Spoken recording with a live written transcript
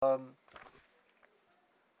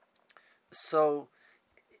So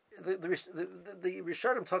the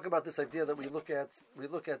Rishonim talk about this idea that we look at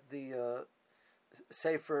the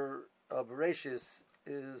Sefer Bereshis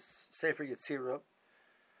is Sefer Yetzirah,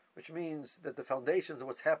 which means that the foundations of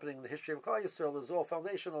what's happening in the history of Klal Yisrael is all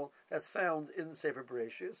foundational. That's found in Sefer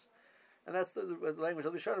Bereshis, and that's the language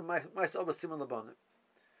of the Rishonim. Ma'aseh Siman Labanim.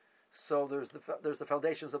 So there's the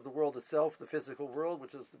foundations of the world itself, the physical world,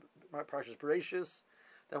 which is Parshas Bereshis.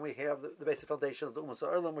 Then we have the basic foundation of the Umas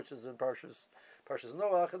Ha'olam, which is in Parshas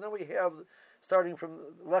Noach, and then we have, starting from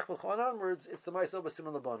Lech Lecha onwards, it's the Ma'aseh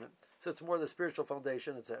Siman Labanim. So it's more the spiritual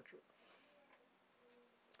foundation, etc.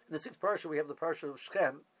 In the sixth parsha, we have the parsha of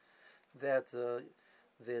Shechem, that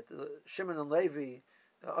Shimon and Levi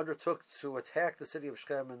undertook to attack the city of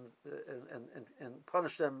Shechem and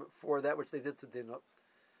punish them for that which they did to Dinah.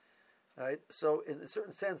 Right? So, in a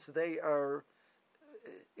certain sense,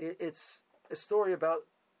 it's a story about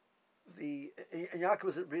and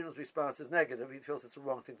Yaakov's response is negative. He feels it's the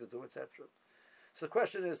wrong thing to do, etc. So the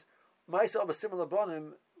question is, Ma'aseh Siman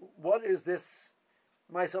Labanim, what is this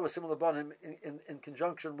Ma'aseh Siman Labanim in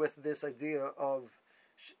conjunction with this idea of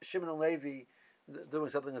Shimon and Levi doing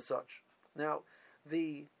something as such? Now,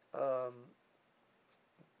 the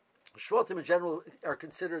Shvatim in general are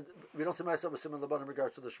considered, we don't say Ma'aseh Siman Labanim in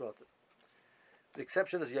regards to the Shvatim. The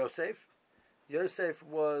exception is Yosef. Yosef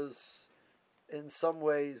was in some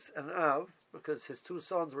ways an Av, because his two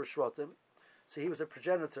sons were Shvatim, so he was a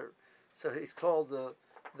progenitor. So he's called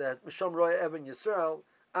that Misham Roya Evan Yisrael,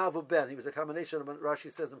 Avu Ben. He was a combination of what Rashi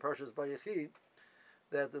says in Parshas Vayechi,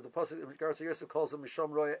 that the pasuk in regards to Yosef calls him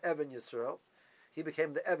Misham Roya Evan Yisrael. He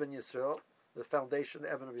became the Evan Yisrael, the foundation, the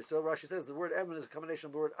Evan of Yisrael. Rashi says the word Evan is a combination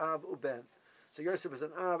of the word Av Uben. So Yosef is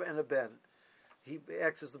an Av and a Ben. He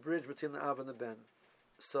acts as the bridge between the Av and the Ben.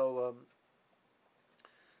 So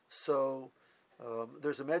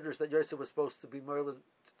there's a medrash that Yosef was supposed to be more than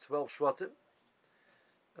 12 Shvatim,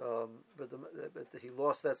 but he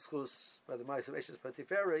lost that schus by the Ma'aseh Eshes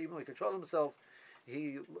Patifera. Even though he controlled himself,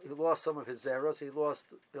 he lost some of his zeros. He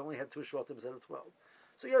only had 2 Shvatim instead of 12.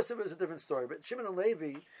 So Yosef is a different story. But Shimon and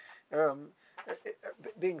Levi,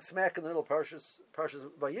 being smack in the middle of Parshas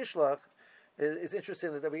Vayishlach, is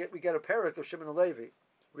interesting that we get a parak of Shimon and Levi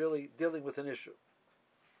really dealing with an issue.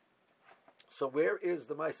 So where is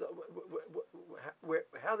the Ma'aseh?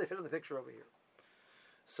 How do they fit in the picture over here?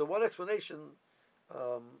 So one explanation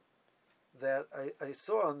that I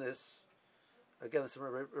saw on this, again, this is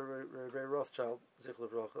Rabbi Rothschild, Zichler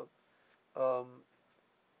Bracha,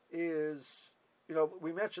 is,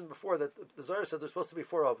 we mentioned before that the Zohar said there's supposed to be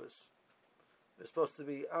 4 Avos. There's supposed to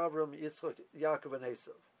be Avram, Yitzchak, Yaakov, and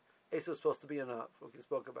Esav. Esav was supposed to be an Av, what we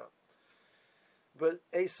spoke about. But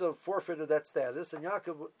Esav forfeited that status, and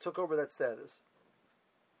Yaakov took over that status.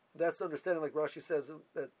 That's the understanding, like Rashi says,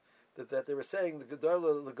 that they were saying the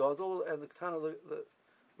Gedol L'Gadol and the Ketana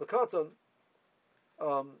L'Katan.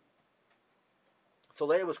 So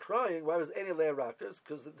Leah was crying. Why was any Leah Rakas?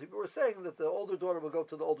 Because the people were saying that the older daughter would go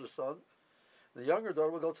to the older son, the younger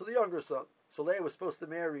daughter would go to the younger son. So Leah was supposed to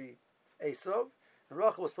marry Esav, and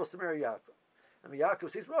Rachel was supposed to marry Yaakov. And when Yaakov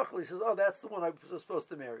sees Rachel, he says, "Oh, that's the one I was supposed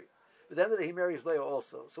to marry." But then he marries Leah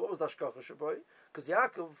also. So what was the Hashkacha Shaboy? Because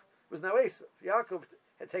Yaakov was now Esav. Yaakov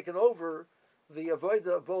had taken over the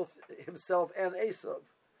avodah of both himself and Esav.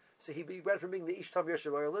 So he went from being the Ish Tam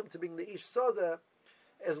Yoshev Olim to being the Ish Soda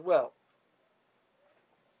as well.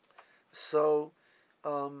 So,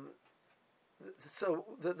 the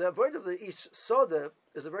avodah of the Ish Soda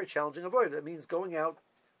is a very challenging avodah. It means going out,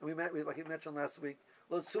 and like we mentioned last week,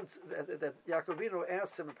 that Yaakov Avinu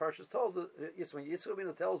asked him, and Parshas told us, when Yitzchak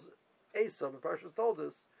Avinu tells Esav, and Parshas told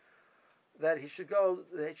us that he should go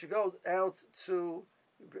out to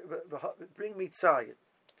bring me tzayin.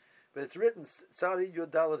 But it's written tzari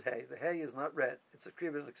yud daled hay. The hay is not red; it's a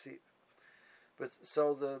kriv and a ksiv. But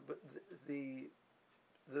so the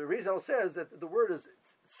Rizal says that the word is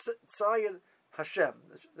tzayin Hashem.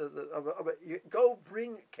 Go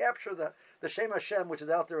capture the Shem Hashem which is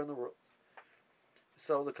out there in the world.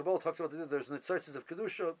 So the Kabbalah talks about there's nitzartzes of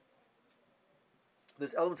kedusha.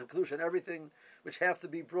 There's elements of kedusha and everything which have to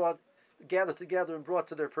be gathered together and brought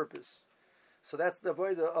to their purpose. So that's the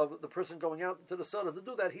avodah of the person going out to the Soda. To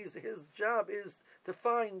do that, his job is to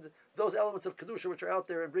find those elements of kedusha which are out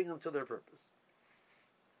there and bring them to their purpose.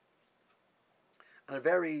 And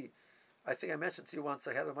I think I mentioned to you once,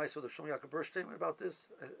 I had a mice with Shlomo Yaakov Berstein about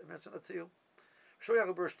this. I mentioned that to you. Shlomo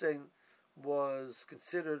Yaakov Berstein was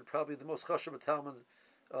considered probably the most chashuv Talmud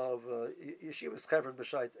of Yeshivas Chevron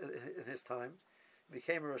B'Shait in his time. He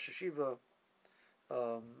became a Rosh Yeshiva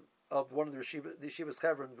of one of the Yeshivas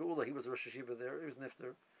Chevron, Geula. He was a Rosh Yeshiva there. He was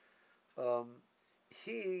Nifter.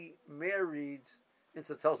 He married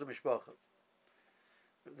into the Telzer Mishpacha.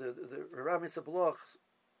 The Rav Mitzvah Bloch,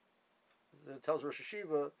 the Telzer Rosh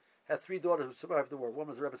Hashiva, had 3 daughters who survived the war. One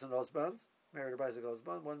was Rebbetzin husband, married to Isaac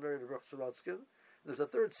husband. One married to Baruch Sorotskin. There was a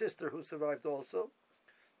 3rd sister who survived also.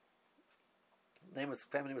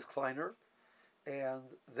 Family was Kleiner, and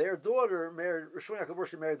their daughter married. Rishon Yaakov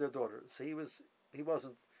Burshi married their daughter. So he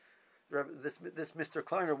wasn't. This Mr.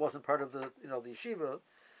 Kleiner wasn't part of the yeshiva,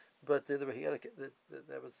 but there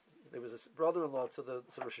was a brother-in-law to the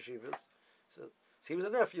Rosh Hashivas. So he was a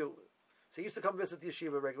nephew. So he used to come visit the yeshiva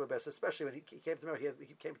on a regular basis, especially when he came to America.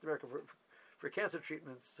 He came to America for cancer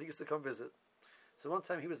treatments. So he used to come visit. So one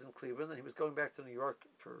time he was in Cleveland and he was going back to New York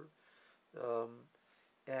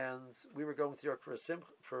and we were going to New York for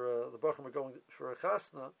the Bachram were going for a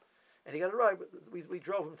chasna, and he got a ride. We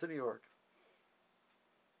drove him to New York.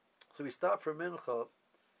 So we stopped for mincha.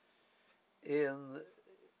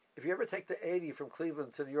 If you ever take the 80 from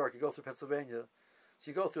Cleveland to New York, you go through Pennsylvania.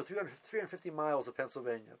 So you go through 350 miles of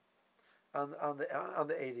Pennsylvania on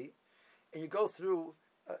the 80, and you go through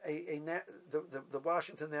the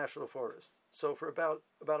Washington National Forest. So for about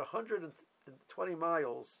 120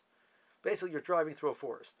 miles, basically you're driving through a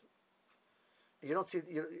forest. You don't see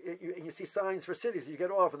you see signs for cities. You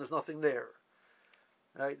get off and there's nothing there.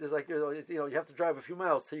 Right? There's you have to drive a few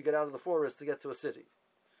miles till you get out of the forest to get to a city.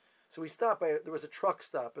 So we stopped by. There was a truck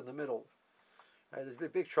stop in the middle. Right? There's a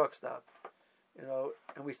big truck stop. And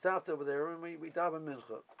we stopped over there and we davened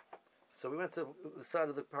mincha. So we went to the side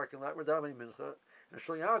of the parking lot. We're davening mincha, and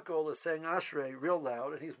Shlomo Yaakov is saying Ashrei real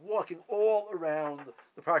loud, and he's walking all around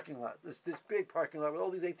the parking lot. This big parking lot with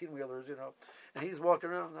all these 18-wheelers, and he's walking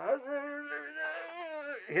around.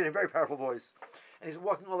 He had a very powerful voice, and he's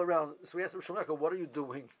walking all around. So we asked him, Shlomo Yaakov, what are you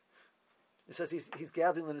doing? He says he's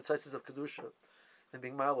gathering the Nitzitzes of Kedusha and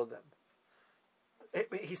being mild of them.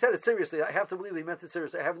 He said it seriously. I have to believe he meant it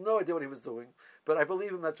seriously. I have no idea what he was doing, but I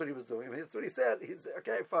believe him. That's what he was doing. That's what he said. He's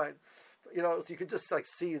okay, fine. So you could just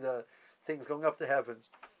see the things going up to heaven.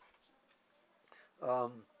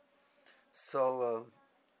 So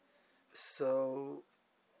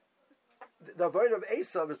the avodah of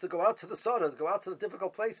Esav is to go out to the Soda, to go out to the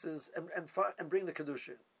difficult places and bring the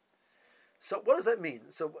kedusha. So what does that mean?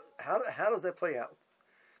 So how does that play out?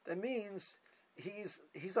 That means he's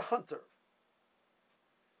a hunter.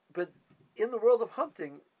 But in the world of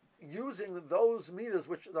hunting, using those meters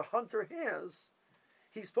which the hunter has,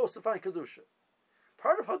 he's supposed to find kedusha.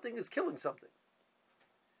 Part of hunting is killing something.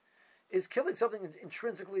 Is killing something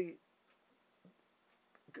intrinsically,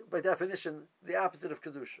 by definition, the opposite of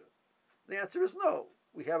kedusha? The answer is no.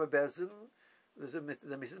 We have a bezdin. There's a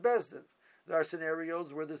Mrs. Bezdin. There are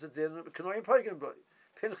scenarios where there's a din of Kanoim Paigan boy.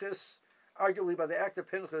 Pinchas, arguably by the act of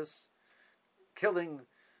Pinchas killing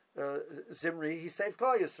Zimri, he saved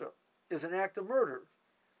Klal Yisrael. It was an act of murder.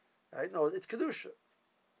 Right? No, it's kedusha.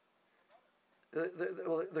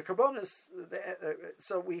 The karbonis.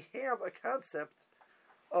 So we have a concept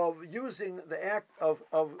of using the act of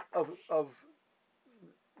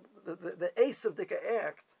the Esav Dika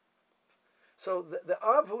act. So the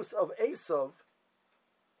avos of Esav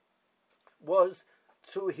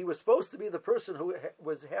he was supposed to be the person who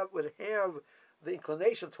would have the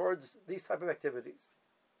inclination towards these type of activities.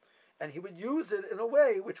 And he would use it in a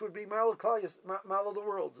way which would be mal of the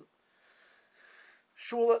world.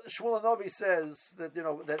 Shmuel Hanavi says that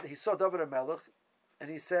that he saw David HaMelech, and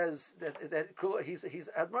he says that he's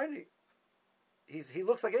Admoni. He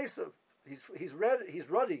looks like Esav. He's red. He's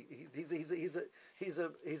ruddy. He's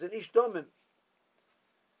an ish domim.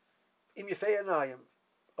 Im yefei anayim.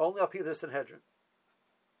 Only up here the Sanhedrin.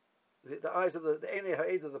 The eyes of the Einei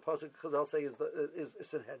Ha'ed of the pasuk Chazal say is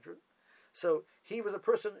Sanhedrin. So he was a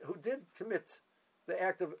person who did commit the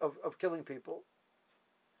act of killing people,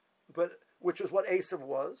 but which was what Esav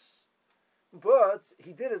was, but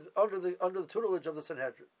he did it under the tutelage of the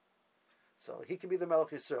Sanhedrin. So he can be the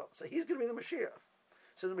Melech Yisrael. So he's going to be the Mashiach.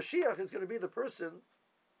 So the Mashiach is going to be the person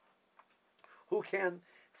who can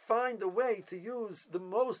find a way to use the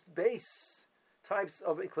most base types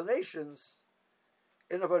of inclinations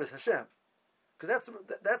in Avodas Hashem, because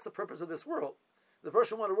that's the purpose of this world. The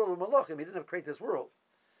person wanted a world with Malachim. He didn't have to create this world.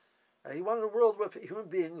 He wanted a world with human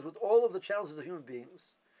beings, with all of the challenges of human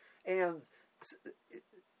beings. And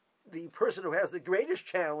the person who has the greatest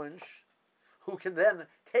challenge, who can then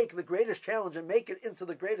take the greatest challenge and make it into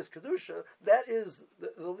the greatest Kedusha, that is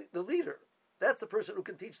the leader. That's the person who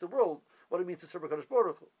can teach the world what it means to serve HaKadosh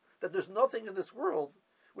Baruch Hu. That there's nothing in this world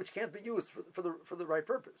which can't be used for the right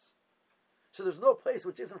purpose. So there's no place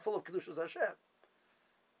which isn't full of Kedushas Hashem.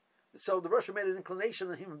 So the Russia made an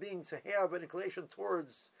inclination in human beings to have an inclination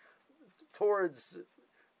towards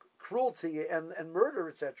cruelty and murder,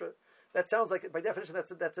 etc., that sounds like, by definition, that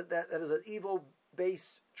is an evil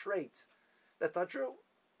base trait. That's not true.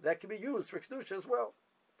 That can be used for kedusha as well.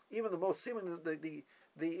 Even the most seemingly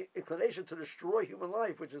the inclination to destroy human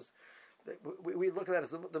life, which is we look at that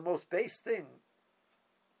as the most base thing,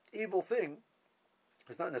 evil thing,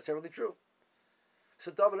 is not necessarily true.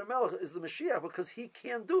 So David HaMelech is the Mashiach because he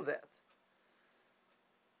can do that.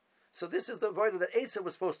 So this is the avodah that Esav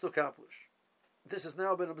was supposed to accomplish. This has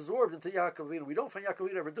now been absorbed into Yaakov Avinu. We don't find Yaakov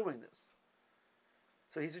Avinu ever doing this.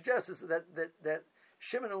 So he suggests that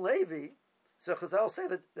Shimon and Levi, so Chazal say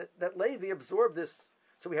that Levi absorbed this.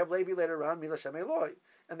 So we have Levi later on, Mila Shem Eloi,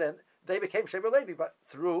 and then they became Shevet Levi, but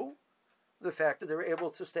through the fact that they were able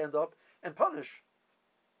to stand up and punish.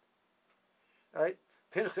 Right?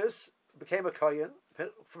 Pinchas became a Kohen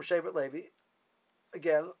from Shevet Levi,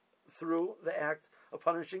 again, through the act of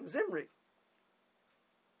punishing Zimri.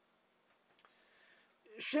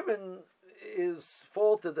 Shimon is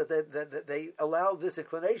faulted that they allow this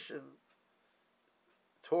inclination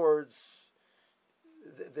towards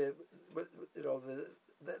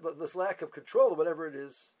this lack of control, whatever it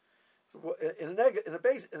is, in a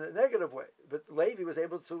negative way. But Levi was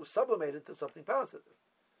able to sublimate it to something positive.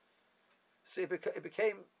 So it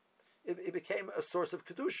became a source of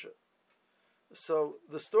kedusha. So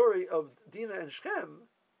the story of Dinah and Shechem,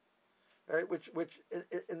 right, which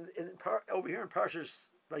over here in Parshas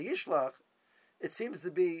Vayishlach, it seems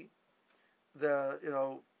to be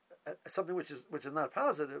something which is not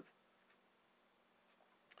positive.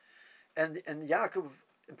 And Yaakov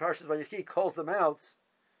in Parshas Vayechi calls them out,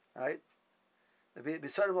 right?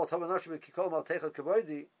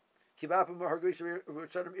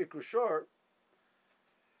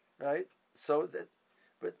 Right? So that,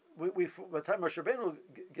 but by the time Moshe Rabbeinu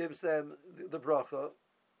gives them the bracha,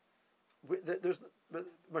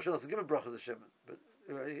 Moshe doesn't give a bracha to Shimon, but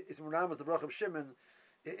it's Ram is the bracha of Shimon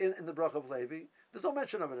in the bracha of Levi. There's no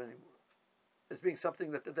mention of it anymore. It's being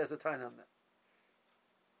something that there's a time on that.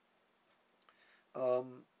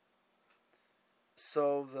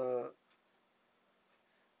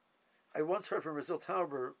 I once heard from Rizal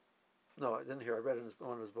Tauber. No, I didn't hear. I read it in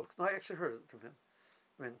one of his books. No, I actually heard it from him.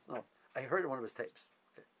 I heard it in one of his tapes.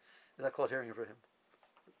 Okay. Is that called hearing it from him?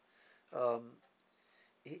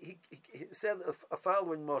 He said a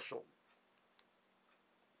following mashal.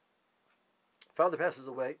 Father passes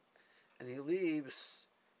away, and he leaves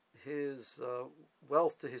his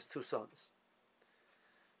wealth to his two sons.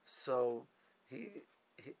 So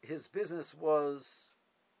his business was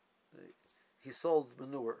he sold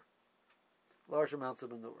manure, large amounts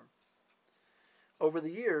of manure. Over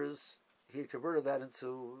the years, he converted that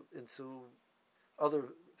into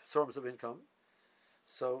other forms of income.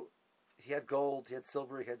 So he had gold, he had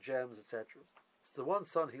silver, he had gems, etc. So the one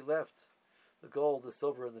son he left the gold, the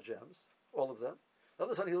silver, and the gems, all of them. The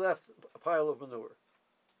other son he left a pile of manure.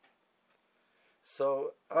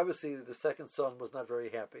 So obviously the second son was not very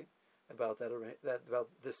happy about about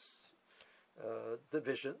this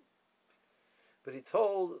division. But he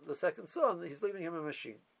told the second son that he's leaving him a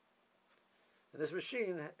machine. And this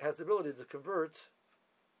machine has the ability to convert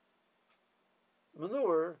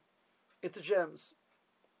manure into gems.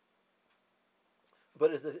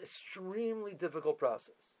 But it's an extremely difficult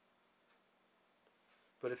process.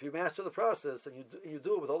 But if you master the process and you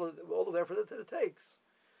do it with all the effort that it takes,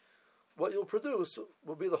 what you'll produce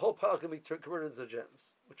will be the whole pile can be converted into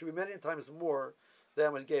gems, which will be many times more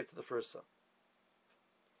than what he gave to the first son.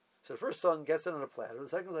 So the first son gets it on a platter. The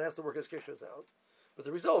second son has to work his kishas out, but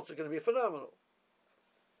the results are going to be phenomenal.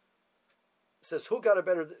 It says who got a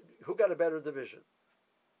better division?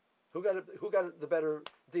 Who got the better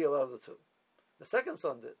deal out of the two? The second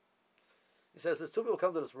son did. He says there's two people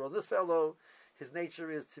come to this world. This fellow, his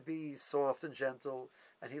nature is to be soft and gentle,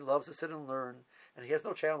 and he loves to sit and learn, and he has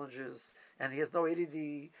no challenges, and he has no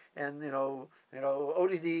ADD, and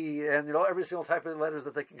ODD, and every single type of letters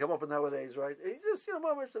that they can come up with nowadays, right? He just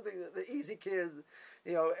the easy kid,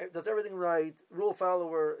 does everything right, rule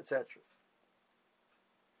follower, etc.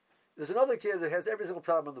 There's another kid that has every single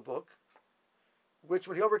problem in the book, which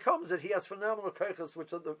when he overcomes it, he has phenomenal kaichas, which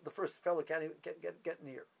the first fellow can't even get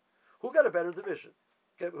near. Who got a better division?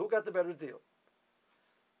 Who got the better deal?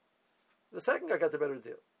 The second guy got the better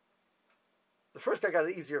deal. The first guy got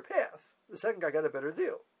an easier path. The second guy got a better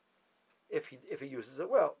deal, if he uses it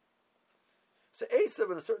well. So Esav,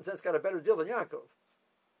 in a certain sense, got a better deal than Yaakov,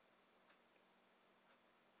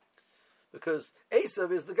 because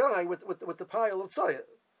Esav is the guy with the pile of soya.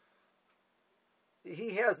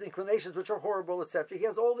 He has the inclinations which are horrible, etc. He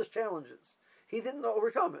has all these challenges. He didn't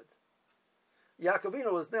overcome it. Yaakov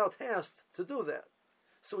Avinu is now tasked to do that.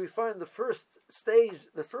 So we find the first stage,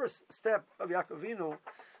 the first step of Yaakov Avinu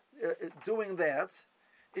doing that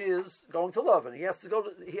is going to love, and he has to go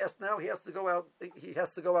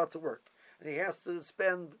out to work, and he has to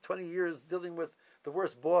spend 20 years dealing with the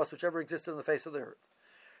worst boss which ever existed on the face of the earth,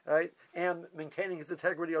 right? And maintaining his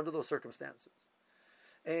integrity under those circumstances,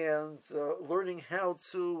 and learning how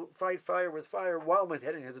to fight fire with fire while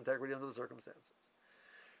maintaining his integrity under the circumstances,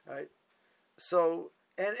 right? So,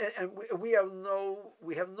 and we have no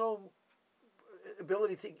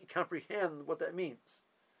ability to comprehend what that means.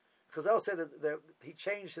 Chazal said that he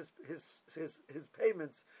changed his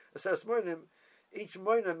payments. It says moinim, each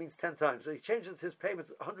moina means 10 times. So he changes his payments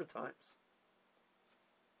 100 times.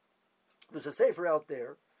 There's a sefer out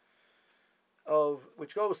there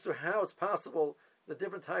which goes through how it's possible the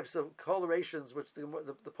different types of colorations which the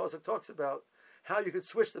pasuk talks about, how you could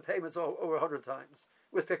switch the payments over 100 times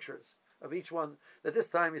with pictures of each one. That this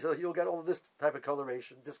time he said you'll get all of this type of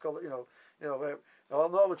coloration, this color, whatever. Oh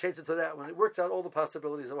no, we'll change it to that one. It works out all the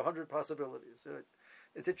possibilities of 100 possibilities. Right?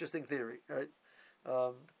 It's interesting theory, right?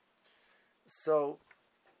 So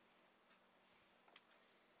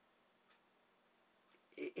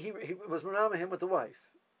he was manama him with the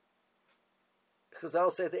wife. Because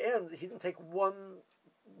I'll say at the end he didn't take one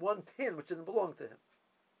pin which didn't belong to him.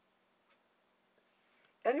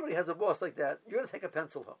 Anybody has a boss like that, you're going to take a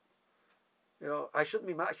pencil home. I shouldn't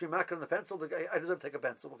be actually macking on the pencil. The guy, I deserve to take a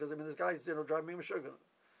pencil because this guy's driving me sugar.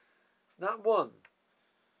 Not one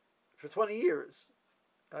for 20 years,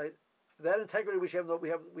 right? That integrity which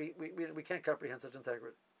we can't comprehend such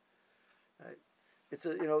integrity, right? It's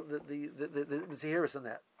the Zehiris in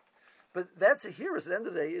that, but that Zehiris at the end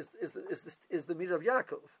of the day is the meter of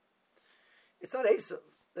Yaakov. It's not Esav.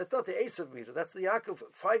 That's not the Esav meter. That's the Yaakov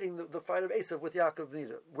fighting the fight of Esav with Yaakov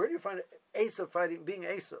meter. Where do you find Esav being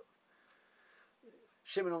Esav?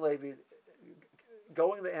 Shimon and Levi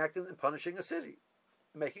going the act and punishing a city,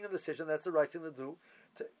 making a decision that's the right thing to do,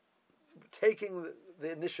 taking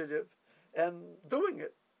the initiative and doing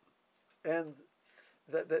it, and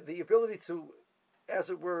the ability to, as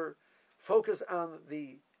it were, focus on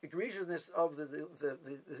the egregiousness of the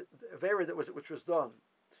avera which was done,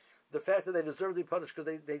 the fact that they deserved to be punished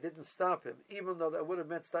because they didn't stop him, even though that would have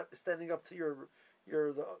meant standing up to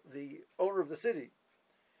the owner of the city.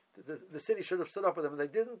 The city should have stood up with them, and they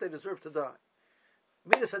didn't. They deserve to die.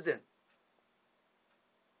 Midas Hadin,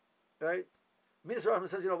 right? Midas Rahman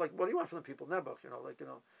says, what do you want from the people? Nebuch,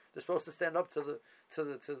 they're supposed to stand up to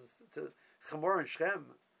Chamor and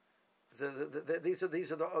Shem. These are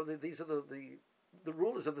the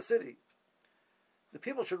rulers of the city. The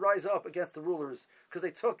people should rise up against the rulers because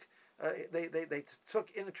they took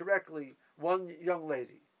incorrectly one young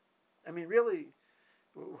lady. I mean, really.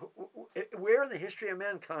 Where in the history of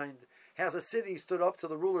mankind has a city stood up to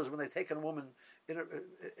the rulers when they've taken a woman in a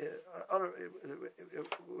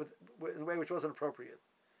way which wasn't appropriate?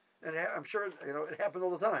 And I'm sure it happened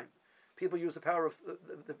all the time. People use the power of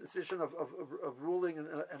the position of ruling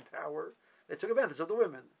and power. They took advantage of the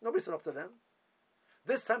women. Nobody stood up to them.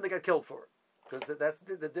 This time they got killed for it because that's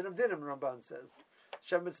the dinim. Ramban says,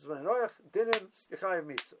 Shem mitzvah v'nenoach dinim yechayev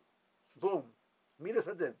misa. Boom, midas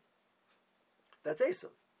hadin. That's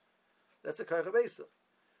Esav. That's the Koach of Esav.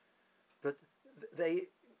 But they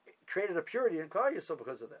created a purity in Klal Yisrael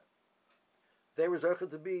because of that. They were zocheh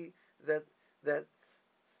to be that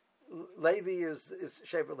Levi is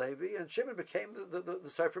Shevet Levi, and Shimon became the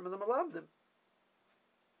Seifrim and the Malamdim.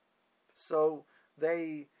 So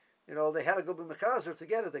they had to go be mechazer to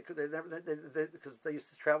get it. They because they used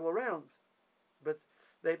to travel around, but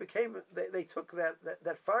they took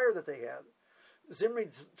that fire that they had. Zimri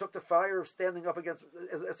took the fire of standing up against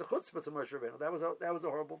as a chutzpah to Moshe Rabbeinu. That was a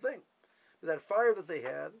horrible thing. But that fire that they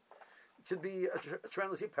had could be a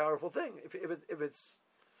tremendously powerful thing if it's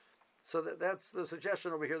so. That's the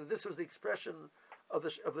suggestion over here that this was the expression of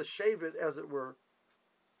the Shevet, as it were,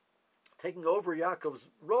 taking over Yaakov's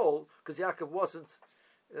role because Yaakov wasn't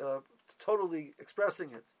totally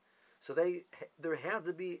expressing it. So there had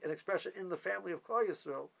to be an expression in the family of Klal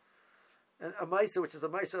Yisrael. And a Maisa, which is a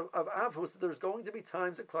Maisa of Avos, there's going to be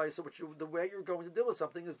times at Klal Yisrael which the way you're going to deal with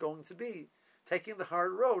something is going to be taking the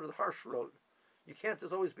hard road or the harsh road. You can't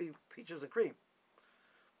just always be peaches and cream.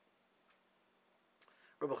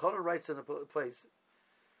 Rabbi Chana writes in a place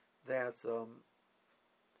that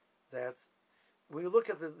when you look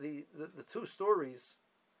at the two stories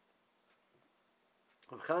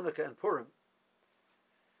of Chanukah and Purim,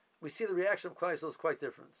 we see the reaction of Klal Yisrael is quite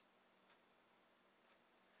different.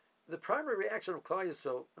 The primary reaction of Klal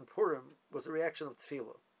Yisrael and Purim was the reaction of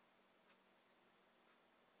Tefillah.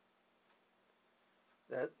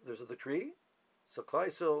 That there's a decree, so Klal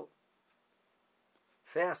Yisrael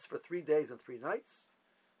fast for 3 days and 3 nights,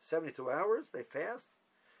 72 hours. They fast,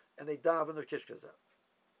 and they daven their kishkas out.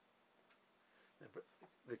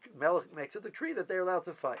 The Melech makes a decree that they're allowed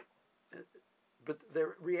to fight, but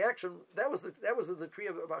their reaction, that was the decree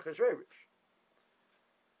of Achashverosh.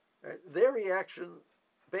 Right? Their reaction,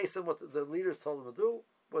 based on what the leaders told them to do,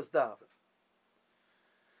 was daven.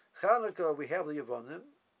 Chanukah, we have the Yevonim,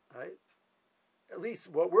 right? At least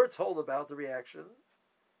what we're told about the reaction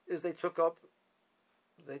is they took up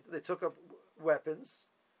weapons,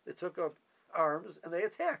 they took up arms, and they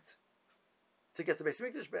attacked to get the Beis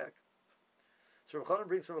Mikdash back. So Rav Chanan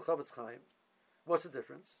brings from Rav Chavetz Chaim, what's the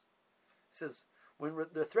difference? He says, when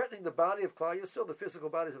they're threatening the body of Klal Yisrael, the physical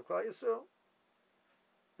bodies of Klal Yisrael,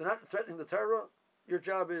 they're not threatening the Torah, your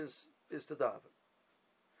job is to daven.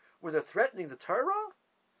 When they're threatening the Torah,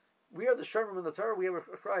 we are the Shomrim in the Torah, we have a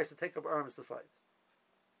cry to take up arms to fight.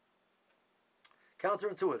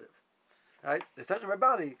 Counterintuitive. Right? They're threatening my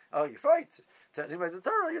body, oh, you fight. Threatening my the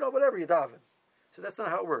Torah, whatever, you daven. So that's not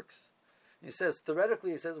how it works. He says,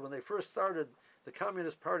 theoretically, when they first started, the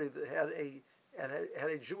Communist Party had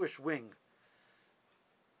a Jewish wing.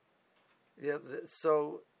 Yeah,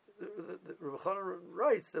 Rabbi Chanan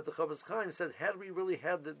writes that the Chavetz Chaim says, had we really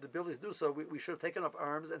had the ability to do so, we should have taken up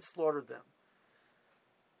arms and slaughtered them.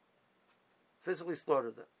 Physically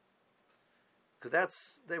slaughtered them.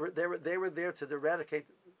 Because they were there to eradicate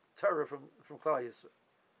Torah from Klal Yisrael.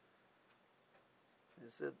 He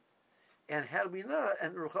said, and had we not,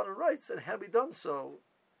 and Rabbi Chanan writes, and had we done so,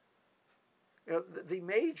 the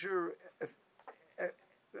major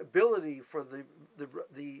ability for the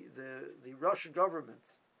Russian government,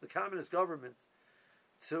 the communist government,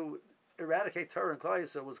 to eradicate Torah and Klal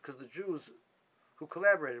Yisrael was because the Jews who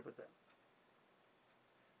collaborated with them.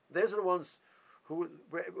 Those are the ones who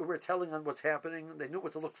were telling on what's happening. They knew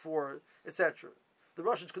what to look for, etc. The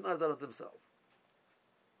Russians could not have done it themselves.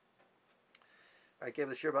 I gave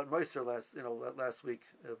the share about Moiser last week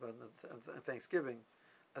on Thanksgiving.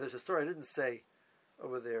 And there's a story I didn't say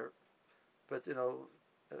over there, but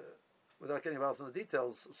without getting involved in the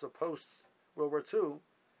details, so post World War II,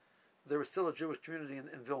 there was still a Jewish community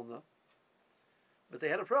in Vilna, but they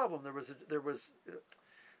had a problem. There was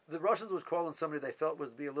the Russians would call on somebody they felt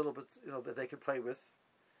would be a little bit that they could play with,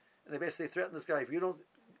 and they basically threatened this guy, if you don't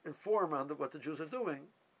inform on what the Jews are doing,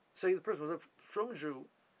 say the person was a from Jew.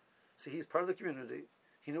 So he's part of the community.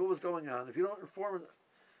 He knew what was going on. If you don't inform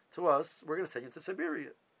to us, we're going to send you to Siberia.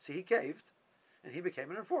 See, he caved, and he became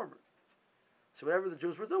an informer. So whatever the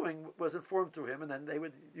Jews were doing was informed through him, and then they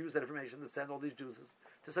would use that information to send all these Jews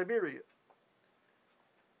to Siberia.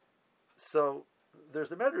 So there's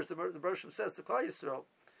the Medrash. The Baruch says to Klal Yisrael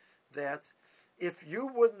that if you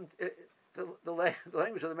wouldn't, the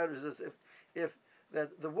language of the Medrash is if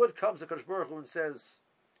that the wood comes to Kadosh Baruch Hu and says,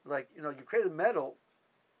 you created metal.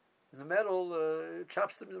 And the metal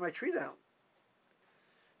chops my tree down.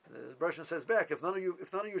 The Baruch says back, if none of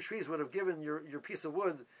your trees would have given your piece of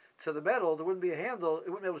wood to the metal, there wouldn't be a handle. It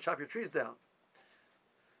wouldn't be able to chop your trees down.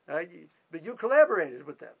 Right? But you collaborated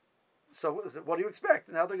with them. So what do you expect?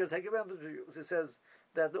 Now they're going to take advantage of you. It says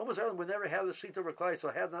that the Ummah Yisrael would never have the Shlita over Klal, so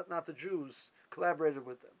had not the Jews collaborated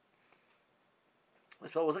with them.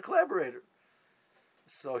 This fellow was a collaborator.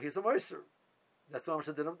 So he's a Moiser. That's what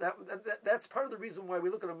that's part of the reason why we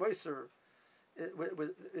look at a Moiser.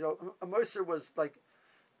 A Moiser was like,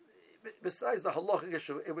 besides the halachic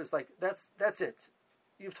issue, it was like that's it.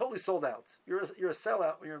 You've totally sold out. You're a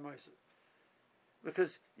sellout when you're a Moiser,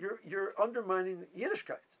 because you're undermining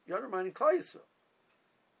Yiddishkeit. You're undermining Klal Yisrael.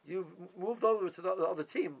 You've moved over to the other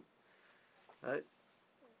team, right?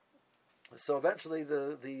 So eventually,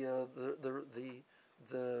 the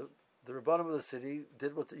Rebbeinu of the city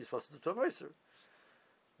did what you're supposed to do to a Moiser.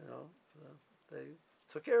 They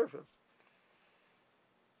took care of him.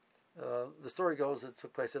 The story goes it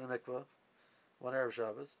took place in a mikveh, one Erev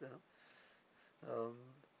Shabbos.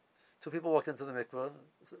 Two people walked into the mikveh.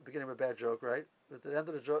 It's the beginning of a bad joke, right? But at the end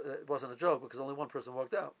of the joke, it wasn't a joke because only one person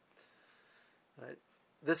walked out. Right?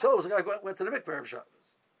 This fellow was a guy who went to the mikveh Erev Shabbos,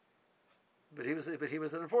 but he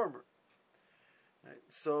was an informer. Right?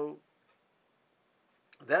 So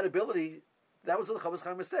that ability, that was what the Chavetz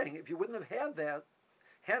Chaim was saying. If you wouldn't have had that,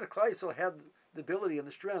 had a Klal Yisrael had the ability and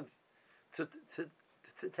the strength to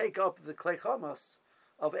take up the Klei Chamas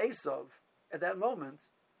of Esav at that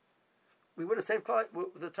moment, we would have saved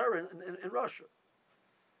the Torah in Russia.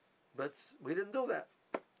 But we didn't do that,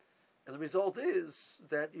 and the result is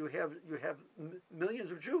that you have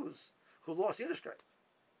millions of Jews who lost Yiddishkeit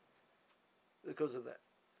because of that.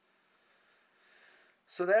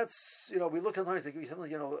 So that's, we look at times like,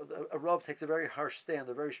 a Rav takes a very harsh stand,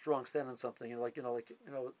 a very strong stand on something,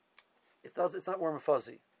 It's not warm and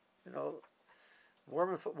fuzzy. You know,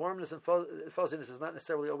 warmness and fuzziness is not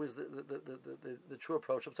necessarily always the true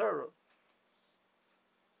approach of Torah.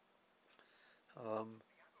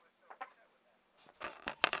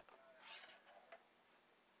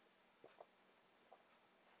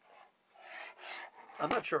 I'm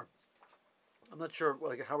not sure.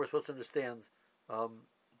 Like how we're supposed to understand.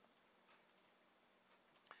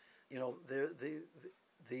 You know, the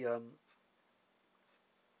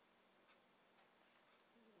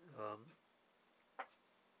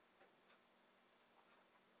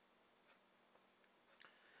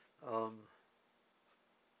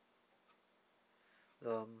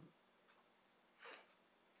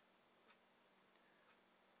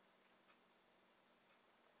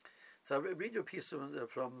so I read you a piece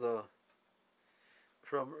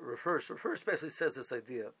from Rehearse. Rehearse basically says this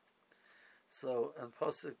idea. So on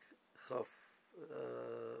Pasuk Chaf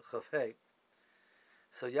Hey,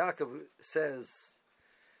 so Yaakov says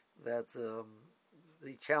that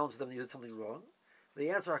he challenged them. He did something wrong. The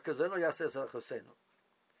answer Hakazeno Yases Chosenu.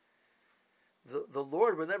 The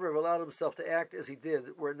Lord would never have allowed himself to act as he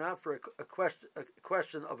did were it not for a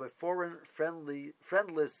question of a foreign,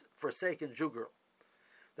 friendless, forsaken Jew girl.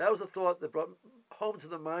 That was the thought that brought home to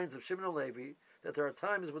the minds of Shimon and Levi that there are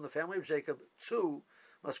times when the family of Jacob, too,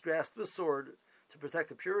 must grasp the sword to protect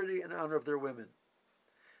the purity and honor of their women.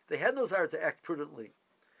 They had no desire to act prudently.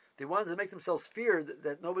 They wanted to make themselves feared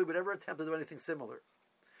that nobody would ever attempt to do anything similar.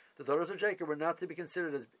 The daughters of Jacob were not to be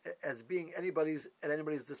considered as being at anybody's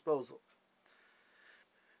disposal.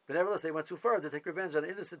 But nevertheless, they went too far to take revenge on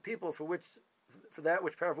innocent people for that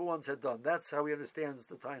which powerful ones had done. That's how he understands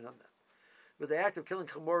the time on that. But the act of killing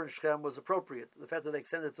Chamor and Shechem was appropriate. The fact that they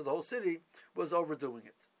extended it to the whole city was overdoing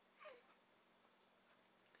it.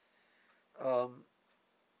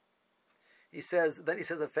 He says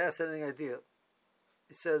a fascinating idea.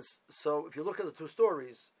 He says, so if you look at the two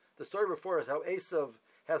stories, the story before is how Esav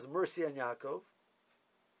has mercy on Yaakov.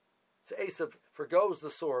 So Esav forgoes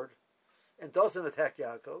the sword and doesn't attack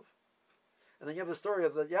Yaakov. And then you have the story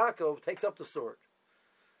of that Yaakov takes up the sword.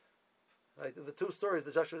 Right? The two stories,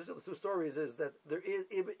 the juxtaposition of the two stories is that there is,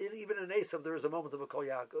 even in Esav, there is a moment of a Kol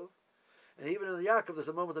Yaakov. And even in the Yaakov, there's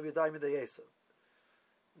a moment of Yadayim Midei Esav.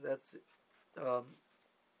 That's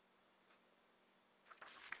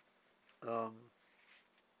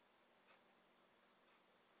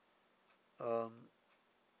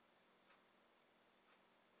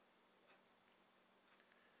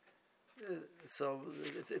so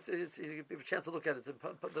it's you have a chance to look at it.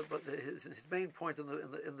 But his main point in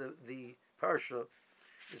the parsha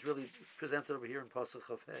is really presented over here in Pasuk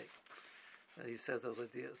Chaf Hey. He says those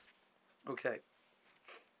ideas. Okay,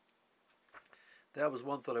 that was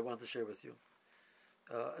one thought I wanted to share with you.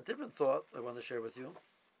 A different thought I wanted to share with you.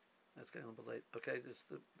 It's getting a little bit late. Okay,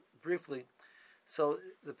 just briefly. So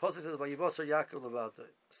the pasuk says Vayivosar Yaakov Levado.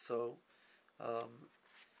 So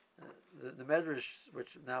the Medrash,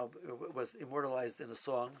 which now was immortalized in a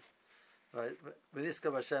song, right?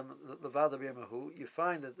 V'niskav Hashem Levado b'yemahu. You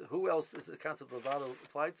find that who else is the concept of Levado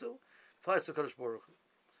applied to? Applies to Kadosh Baruch Hu.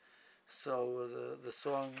 So the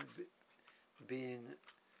song being,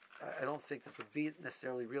 I don't think that the beat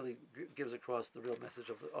necessarily really gives across the real message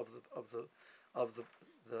of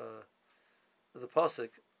the pasuk.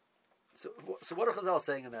 So what are Chazal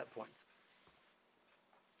saying in that point?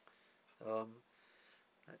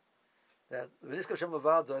 That V'niskav Hashem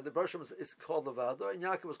Levado, the Baruch is called Levado, and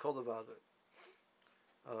Yaakov was called Levado.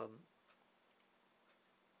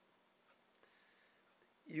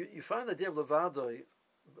 You find the idea of Levado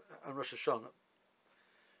on Rosh Hashanah,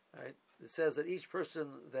 right? It says that each person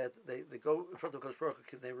that they go in front of Kodesh Baruch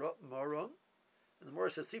Hu, Kinei Moron, and the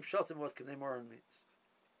Morah says, "Tip Shatim," what Kinei Moron means,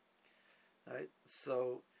 right?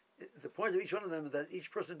 So the point of each one of them is that each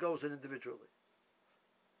person goes in individually.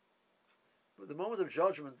 But the moment of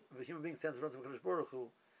judgment, if a human being stands in front of Kodesh Baruch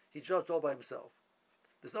Hu, he judged all by himself.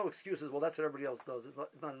 There's no excuses. Well, that's what everybody else does. It's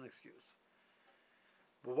not an excuse.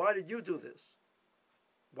 But why did you do this?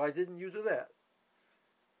 Why didn't you do that?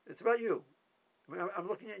 It's about you. I mean, I'm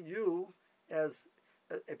looking at you as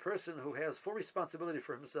a person who has full responsibility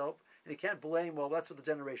for himself, and he can't blame, well, that's what the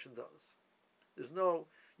generation does.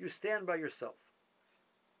 You stand by yourself.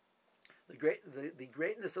 The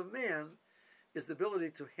greatness of man is the ability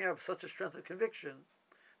to have such a strength of conviction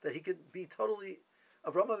that he could be totally.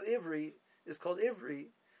 Avram of Ivri is called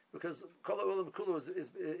Ivri because Kol Ha'olam Kulu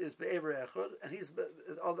is Be'evri Echad, and he's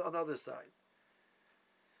on the other side.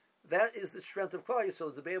 That is the strength of Klal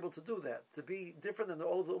Yisrael, to be able to do that, to be different than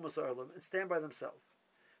all of the Ummah Sa'arlim and stand by themselves.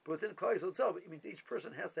 But within Klal Yisrael itself, it means each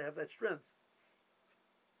person has to have that strength.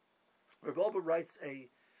 Reb Wolbe writes an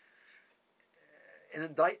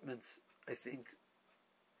indictment I think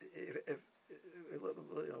if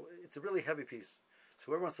it's a really heavy piece. So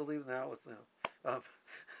whoever wants to leave now, let's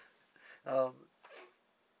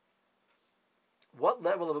what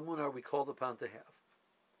level of emunah are we called upon to have?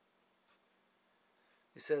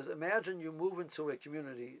 He says, imagine you move into a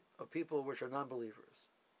community of people which are non-believers.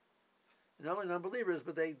 And not only non-believers,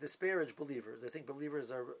 but they disparage believers. They think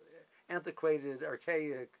believers are antiquated,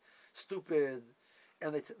 archaic, stupid,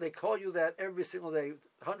 and they call you that every single day,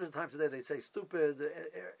 hundreds of times a day. They say stupid,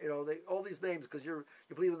 all these names because you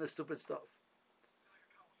believe in this stupid stuff.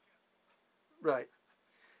 Right.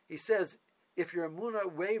 He says, if your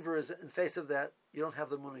emunah wavers in face of that, you don't have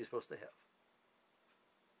the emunah you're supposed to have.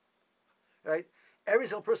 Right? Every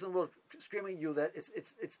single person in the world screaming at you that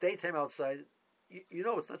it's daytime outside. You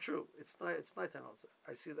know it's not true. It's nighttime outside.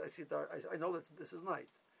 I see dark. I know that this is night.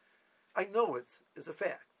 I know it's a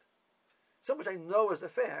fact. So much I know as a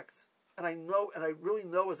fact, and I really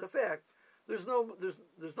know as a fact. There's no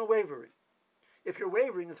wavering. If you're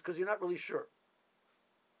wavering, it's because you're not really sure.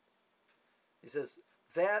 He says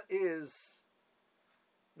that is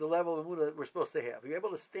the level of emunah that we're supposed to have. You're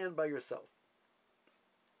able to stand by yourself.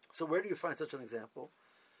 So where do you find such an example?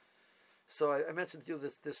 So I mentioned to you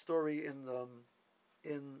this story in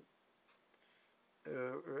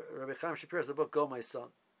Rabbi Chaim Shapira's the book Go My Son.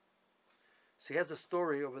 So he has a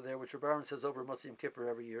story over there which Rabbi Aaron says over Motzi Yom Kippur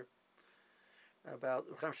every year about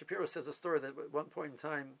Chaim Shapiro says a story that at one point in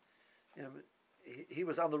time, he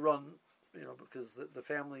was on the run, because the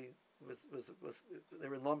family was they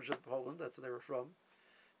were in Lomzha, Poland. That's where they were from,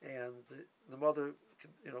 and the mother,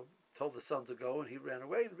 told the son to go, and he ran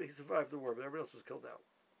away, and he survived the war, but everybody else was killed out.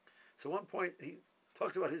 So at one point, he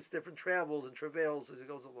talks about his different travels and travails as he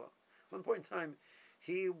goes along. At one point in time,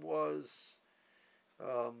 he was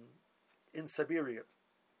in Siberia.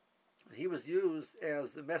 He was used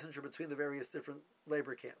as the messenger between the various different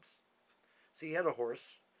labor camps. So he had a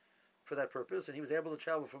horse for that purpose, and he was able to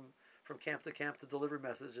travel from camp to deliver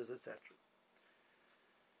messages, etc.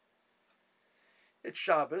 It's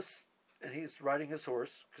Shabbos, and he's riding his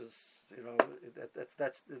horse because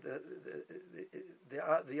that's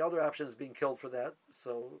the other option is being killed for that.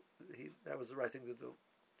 So that was the right thing to do.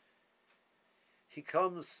 He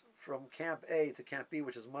comes from camp A to camp B,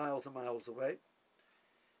 which is miles and miles away,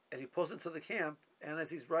 and he pulls into the camp. And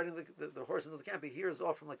as he's riding the horse into the camp, he hears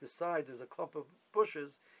off from the side. There's a clump of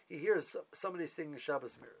bushes. He hears somebody singing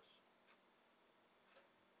Shabbos Miras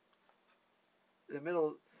in the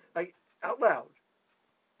middle, out loud.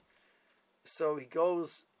 So he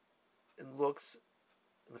goes and looks,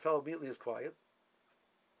 and the fellow immediately is quiet.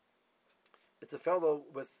 It's a fellow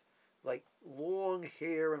with long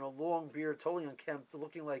hair and a long beard, totally unkempt,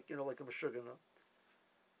 looking like a meshugana,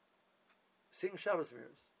 singing Shabbos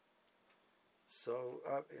Miras. So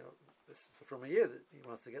this is from a yid. He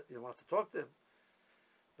wants to talk to him.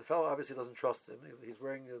 The fellow obviously doesn't trust him. He's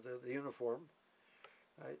wearing the uniform,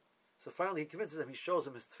 right? So finally, he convinces him. He shows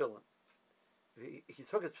him his tefillin. He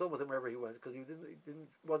took his tefillin with him wherever he went because he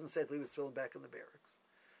wasn't safe to leave his tefillin back in the barracks.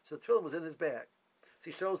 So the tefillin was in his bag. So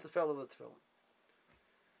he shows the fellow the tefillin.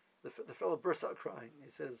 The fellow bursts out crying. He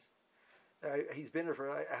says, he's been here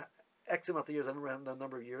for X amount of years. I remember a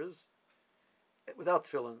number of years without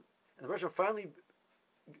tefillin. And the Rosh finally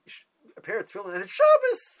a pair of tefillin, and it's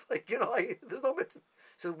Shabbos. There's no mitzvah.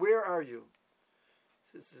 He says, "Where are you?"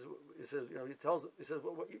 He says,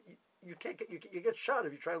 "Well, you can't get you get shot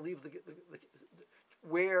if you try to leave the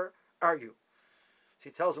where are you?" So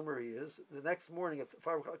he tells him where he is. The next morning at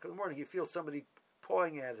 5 o'clock in the morning, he feels somebody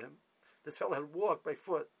pawing at him. This fellow had walked by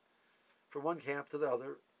foot from one camp to the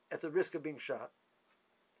other at the risk of being shot.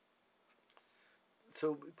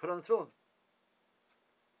 So he put on the tefillin.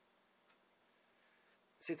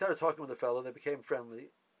 So he started talking with the fellow. They became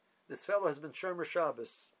friendly. This fellow has been Shomer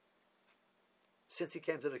Shabbos since he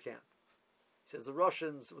came to the camp. He says the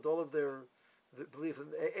Russians, with all of their belief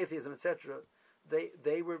in atheism, etc.,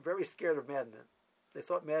 they were very scared of madmen. They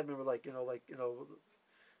thought madmen were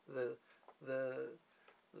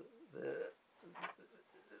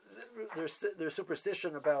their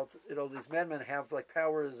superstition about these madmen have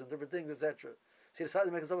powers and different things, etc. So he decided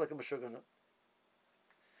to make himself like a meshugana.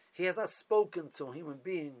 He has not spoken to a human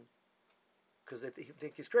being because they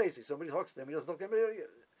think he's crazy. Somebody talks to him. He doesn't talk to anybody.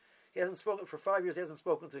 He hasn't spoken for 5 years. He hasn't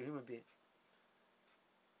spoken to a human being,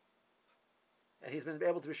 and he's been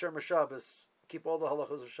able to be Shomer Shabbos, keep all the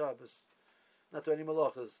halachos of Shabbos, not do any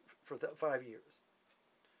malachas for 5 years.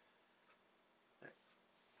 Right.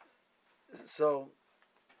 So,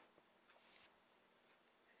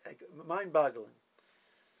 mind-boggling.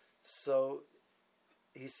 So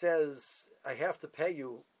he says, "I have to pay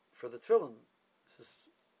you for the tefillin." He says,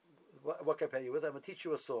 what can I pay you with? I'm going to teach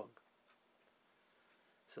you a song.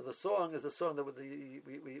 So the song is a song that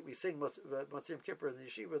we sing Motzim Kippur in the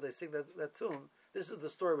yeshiva. They sing that tune. This is the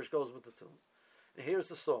story which goes with the tune. And here's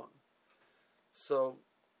the song. So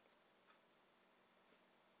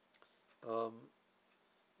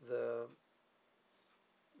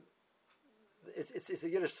it's a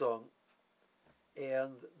Yiddish song,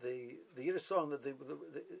 and the Yiddish song that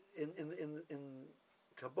in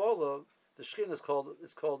Kabbalah the Shekhinah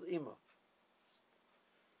is called Ima.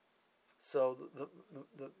 So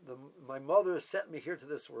my mother sent me here to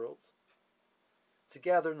this world to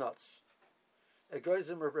gather nuts.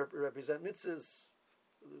 Egoism represent mitzvahs.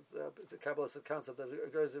 It's a Kabbalistic concept that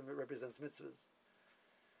egoism represents mitzvahs.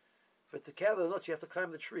 But to gather the nuts, you have to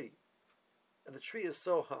climb the tree, and the tree is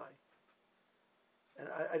so high. And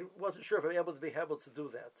I wasn't sure if I'd be able to do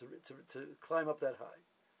that, to climb up that high.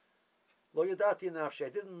 Lo yadati nafshi, I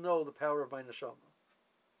didn't know the power of my neshama.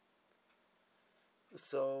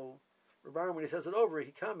 So Rabban, when he says it over,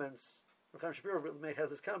 he comments. Chaim Shapiro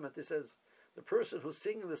has this comment. He says the person who's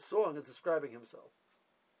singing this song is describing himself.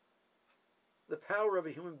 The power of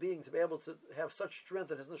a human being to be able to have such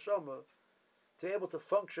strength in his neshama, to be able to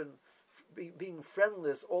function, being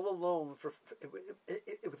friendless, all alone,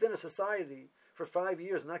 within a society for 5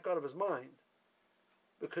 years and not go out of his mind,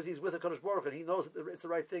 because he's with a Kadosh Baruch Hu and he knows that it's the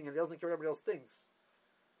right thing and he doesn't care what everybody else thinks,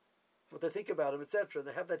 what they think about him, etc.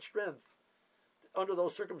 They have that strength under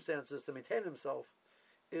those circumstances to maintain himself.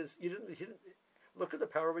 Is he didn't look at the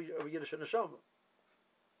power of a Yiddish neshama.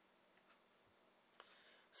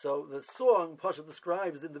 So the song Pasha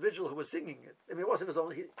describes the individual who was singing it. I mean, it wasn't his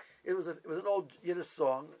own. It was an old Yiddish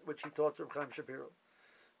song which he taught to Chaim Shapiro.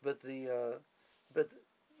 But the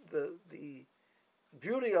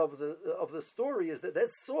beauty of the story is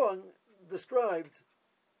that song described.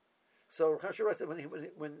 So Chaim Shapiro said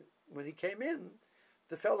when he came in,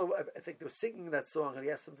 the fellow, I think, they were singing that song, and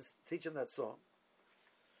he asked him to teach him that song.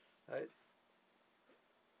 Right.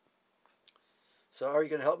 So are you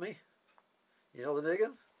going to help me? You know the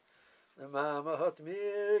niggin? The mama hat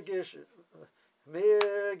mir gesh,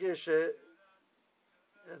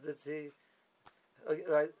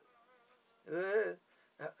 right.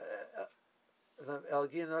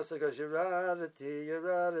 Elgina says Yerarati,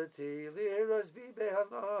 Liras bi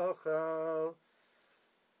behanochal.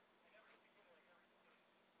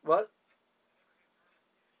 What?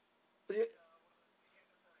 The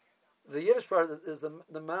Yiddish part is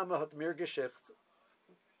the mama hat mir geschicht.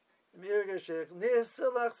 Mir geschicht.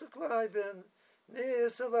 Nisalach zu kleiben,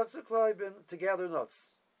 to gather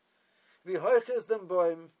nuts. Wie hoch is dem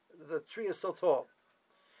Baum, the tree is so tall.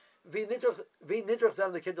 Wie nidrach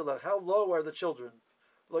zan the kinderlach, how low are the children?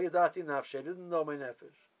 Lo yadati nafshe, I didn't know my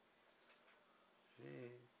nefesh.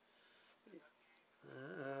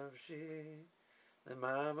 Nafshi. The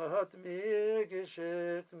mama hat mir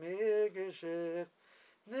geschicht,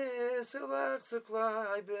 nisalach zu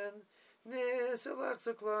kleiben,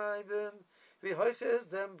 wie hoch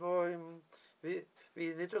ist dem Baum, wie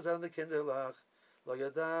niedrig sind die Kinderlach, lo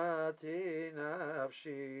yadati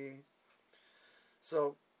nafshi.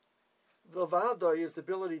 So, the Levado is the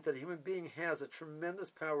ability that a human being has, a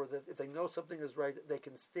tremendous power that if they know something is right, they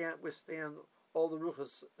can withstand all the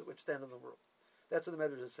ruchas which stand in the world. That's what the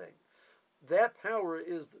Medrash is saying. That power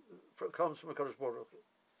comes from a Kadosh Baruch Hu.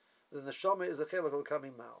 The neshama is a chelak of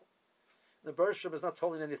coming mal. The Bershom is not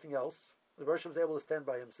holding anything else. The Bershom is able to stand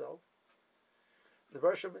by himself. The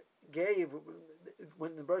Bershom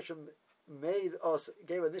when the Bershom gave a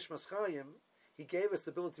nishmas chayim, he gave us the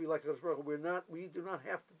ability to be like a Kadosh Baruch Hu. We do not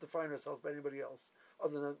have to define ourselves by anybody else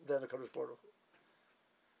other than a Kadosh Baruch Hu.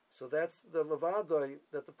 So that's the Levadoi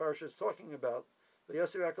that the parsha is talking about. The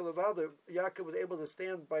Yosef Yaakov Levadoi, Yaakov was able to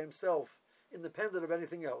stand by himself, independent of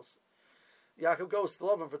anything else. Yaakov goes to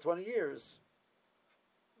Lavan for 20 years.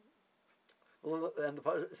 And the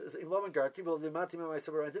Pasuk says,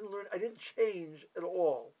 I didn't change at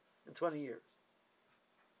all in 20 years.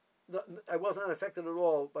 I was not affected at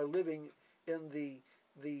all by living in the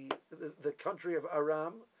country of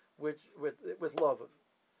Aram with Lavan.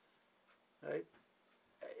 Right?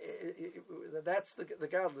 That's the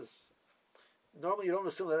godless. Normally, you don't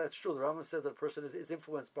assume that that's true. The Rambam says that a person is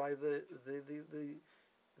influenced by the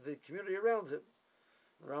community around him.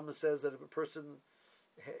 The Rambam says that if a person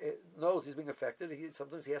knows he's being affected,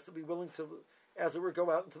 sometimes he has to be willing to, as it were, go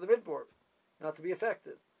out into the midboard, not to be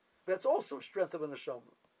affected. But that's also a strength of a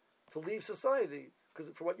neshama, to leave society because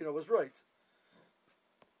for what you know was right.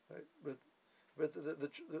 Right? But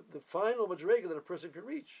the final madrega that a person can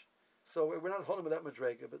reach. So we're not holding with that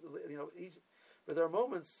madrega, but but there are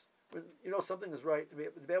moments when something is right, to be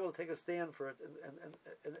able to take a stand for it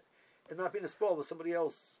and not being spoiled with somebody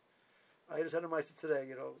else. I just had a message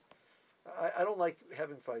today. I don't like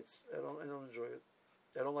having fights. I don't enjoy it.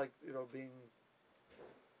 I don't like being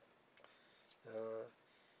uh,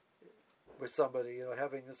 with somebody.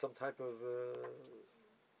 Having some type of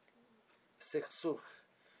sichsuch.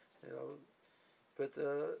 But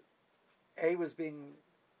A was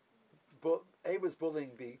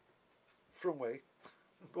bullying B, from way,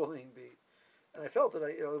 bullying B, and I felt that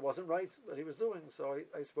it wasn't right what he was doing. So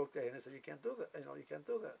I spoke to A and I said, "You can't do that. You can't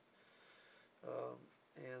do that."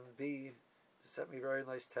 And B sent me a very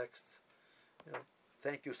nice text.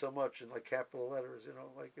 Thank you so much in like capital letters.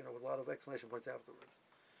 With a lot of exclamation points afterwards.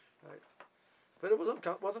 Right. But it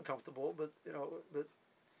wasn't comfortable. But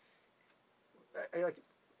I like.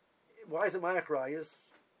 Why is it my chrayas?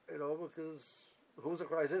 Because whose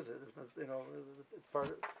chrayas is it? It's part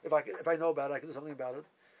of, if I know about it, I can do something about it.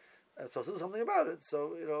 I'm supposed to do something about it.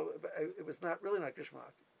 So it was not really not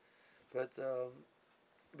geschmack, but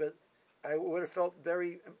I would have felt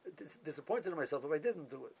very disappointed in myself if I didn't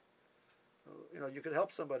do it. You could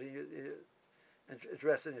help somebody and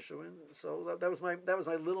address an issue, and so that was my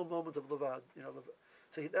little moment of levad.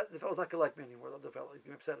 So the fellow's not going to like me anymore. The fellow, he's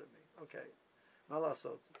going to be upset at me. Okay,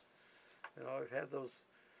 malasot. I've had those.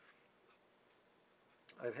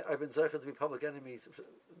 I've been zeichet to be public enemies.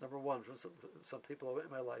 Number one from some people in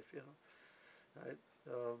my life. Right.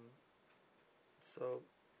 So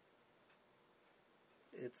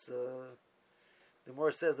it's the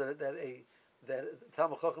Gemara says that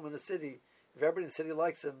Talmud Chacham in the city, if everybody in the city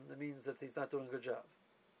likes him, that means that he's not doing a good job.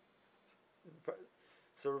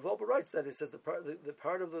 So Rav Wolbe writes that he says the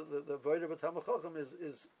part of the void of a Talmud Chacham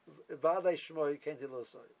is vadai shmoi kenti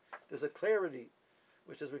losai. There's a clarity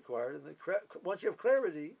which is required, and once you have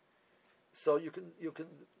clarity, so you can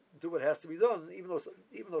do what has to be done, even though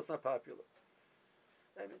it's not popular.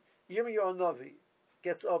 I mean, Yirmiyahu Navi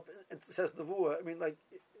gets up and says Nevuah. I mean, like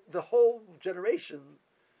the whole generation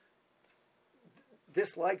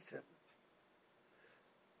disliked him,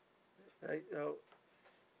 right?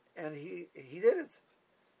 And he did it,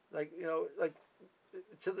 like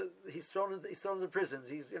he's thrown into prisons.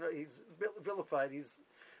 He's vilified.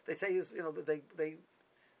 They say it's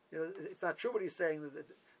not true what he's saying. That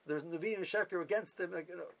there's Navi and Sheker against him,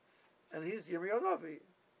 and he's Yirmiyahu Navi,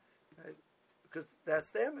 right? Because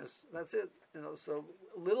that's the emes. That's it. So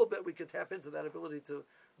a little bit we could tap into that ability to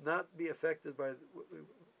not be affected by.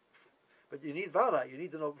 But you need vada. You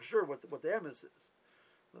need to know for sure what the emes is.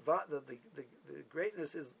 The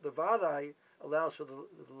greatness is the vadai allows for the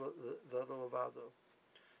levado.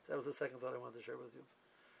 So that was the second thought I wanted to share with you.